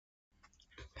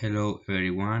Hello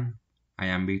everyone, I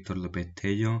am Victor Lopez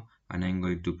and I'm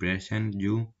going to present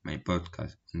you my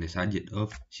podcast on the subject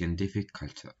of scientific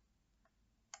culture.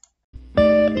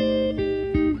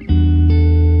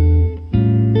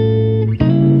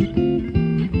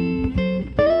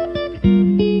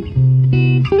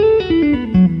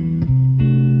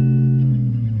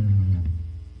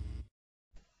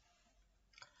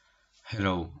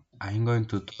 Hello, I'm going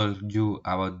to talk you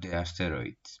about the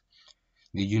asteroids.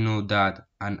 Did you know that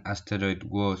an asteroid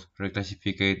was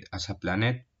reclassified as a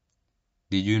planet?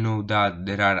 Did you know that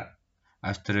there are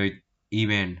asteroids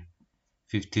even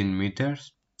 15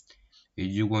 meters? If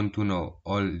you want to know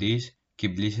all this,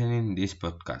 keep listening this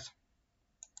podcast.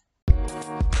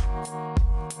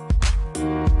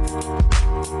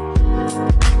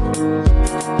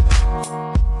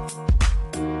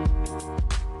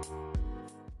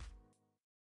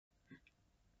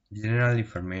 General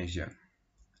information.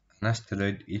 An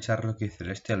asteroid is a rocky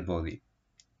celestial body,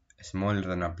 smaller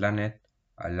than a planet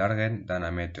and larger than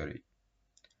a meteorite.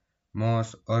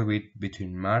 Most orbit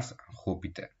between Mars and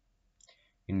Jupiter,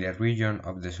 in the region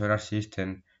of the solar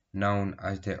system known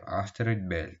as the asteroid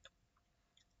belt.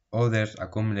 Others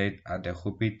accumulate at the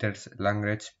Jupiter's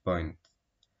Lagrange point,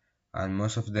 and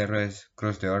most of the rest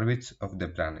cross the orbits of the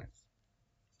planets.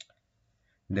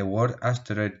 The word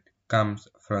asteroid comes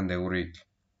from the Greek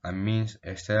and means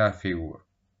a stellar figure,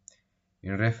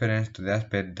 in reference to the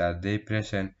aspect that they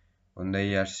present when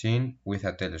they are seen with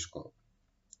a telescope.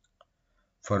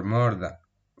 For more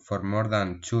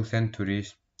than 2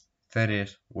 centuries,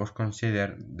 Ceres was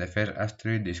considered the first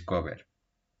asteroid discovered.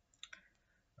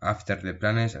 After the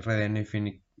planet's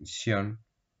redefinition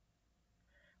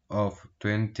of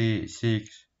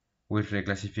 26, which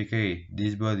reclassified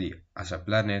this body as a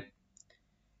planet,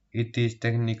 it is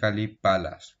technically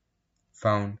Pallas,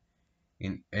 found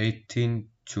in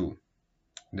 1802,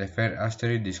 the first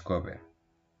asteroid discovered.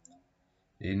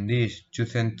 In these 2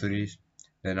 centuries,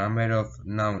 the number of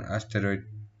known asteroids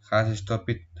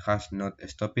has not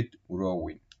stopped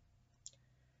growing,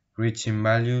 reaching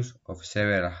values of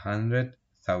several hundred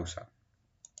thousand.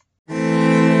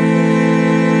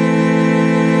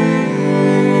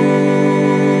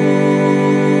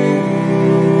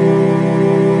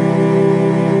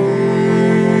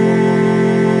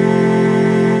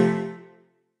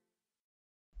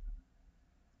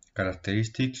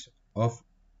 Characteristics of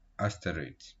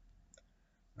asteroids.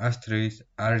 Asteroids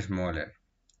are smaller,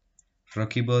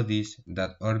 rocky bodies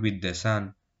that orbit the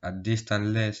Sun at distance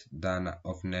less than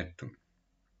of Neptune.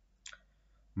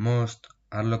 Most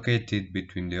are located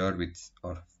between the orbits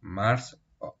of Mars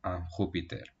and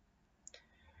Jupiter.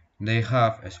 They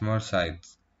have small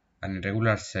size and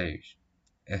irregular shapes,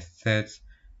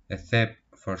 except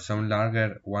for some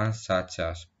larger ones such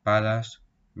as Pallas,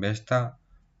 Vesta,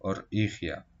 or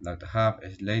Hygiea that have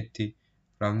slightly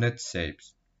rounded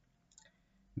shapes.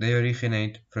 They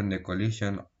originate from the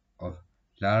collision of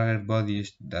larger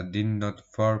bodies that did not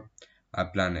form a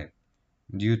planet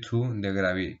due to the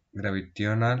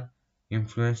gravitational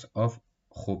influence of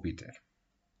Jupiter.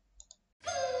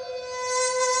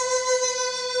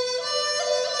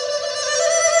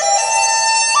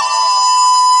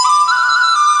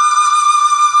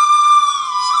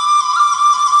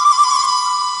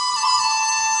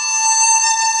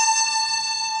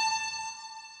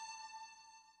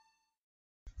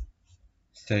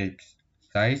 Shapes,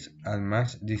 size and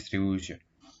mass distribution.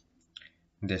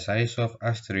 The size of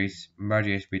asteroids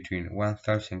varies between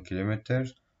 1,000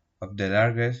 kilometers of the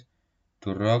largest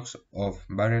to rocks of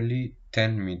barely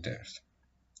 10 meters.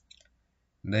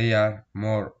 They are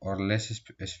more or less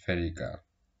spherical.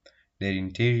 Their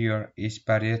interior is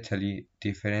partially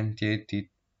differentiated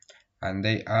and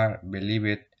they are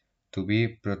believed to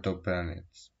be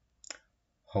protoplanets.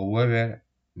 However,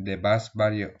 the vast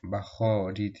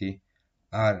majority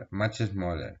are much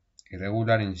smaller,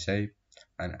 irregular in shape,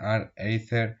 and are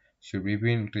either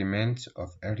surviving remains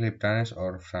of early planets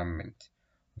or fragments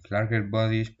of larger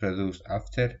bodies produced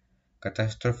after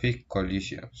catastrophic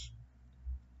collisions.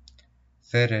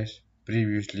 Ceres,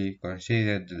 previously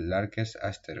considered the largest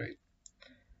asteroid,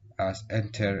 has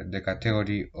entered the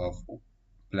category of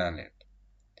planet.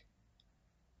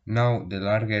 Now the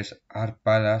largest are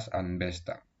Pallas and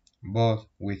Vesta, both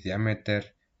with diameter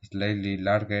slightly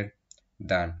larger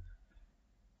than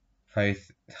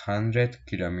 500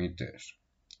 kilometers.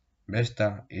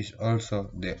 Vesta is also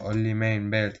the only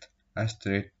main belt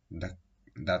asteroid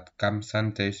that can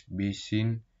sometimes be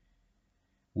seen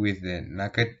with the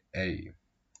naked eye.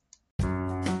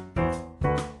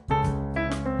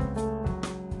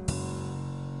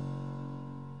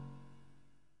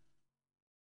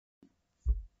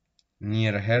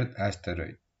 Near-Earth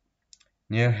asteroid.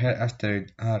 Near-Earth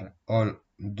asteroids are all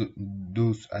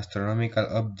those astronomical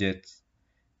objects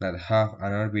that have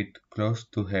an orbit close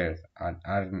to Earth and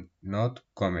are not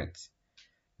comets.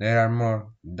 There are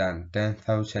more than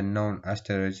 10,000 known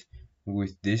asteroids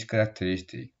with this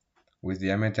characteristic, with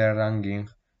diameter ranging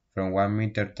from 1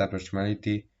 meter to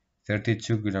approximately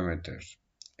 32 kilometers.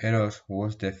 Eros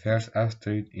was the first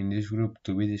asteroid in this group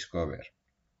to be discovered.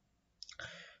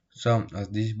 Some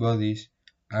of these bodies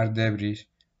are debris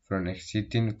from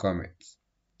exciting comets.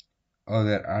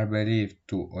 Others are believed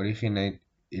to originate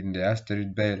in the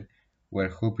asteroid belt where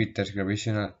Jupiter's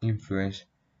gravitational influence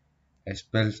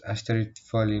expels asteroids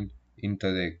falling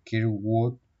into the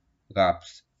Kirkwood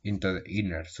gaps into the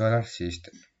inner solar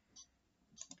system.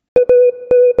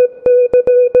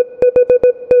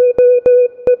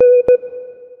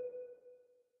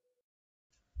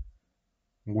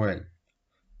 Well,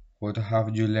 what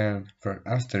have you learned from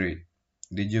asteroid?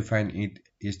 Did you find it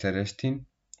interesting?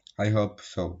 I hope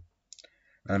so.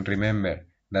 And remember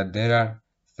that there are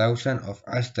thousands of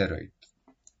asteroids.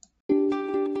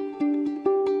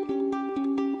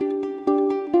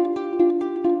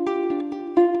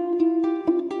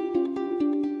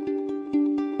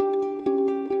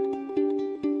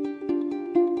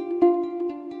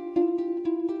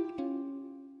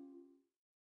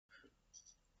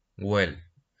 Well,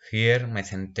 here my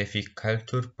scientific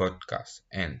culture podcast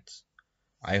ends.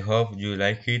 I hope you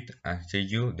like it and see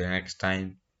you the next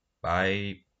time.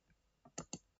 Bye.